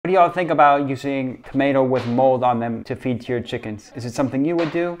do y'all think about using tomato with mold on them to feed to your chickens? Is it something you would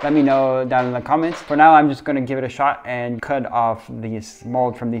do? Let me know down in the comments. For now, I'm just gonna give it a shot and cut off these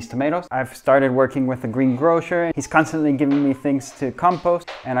mold from these tomatoes. I've started working with the green grocer. He's constantly giving me things to compost,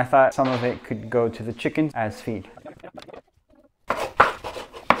 and I thought some of it could go to the chickens as feed.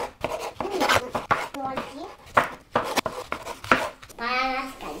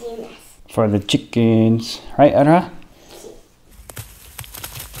 For the chickens, right, Adra?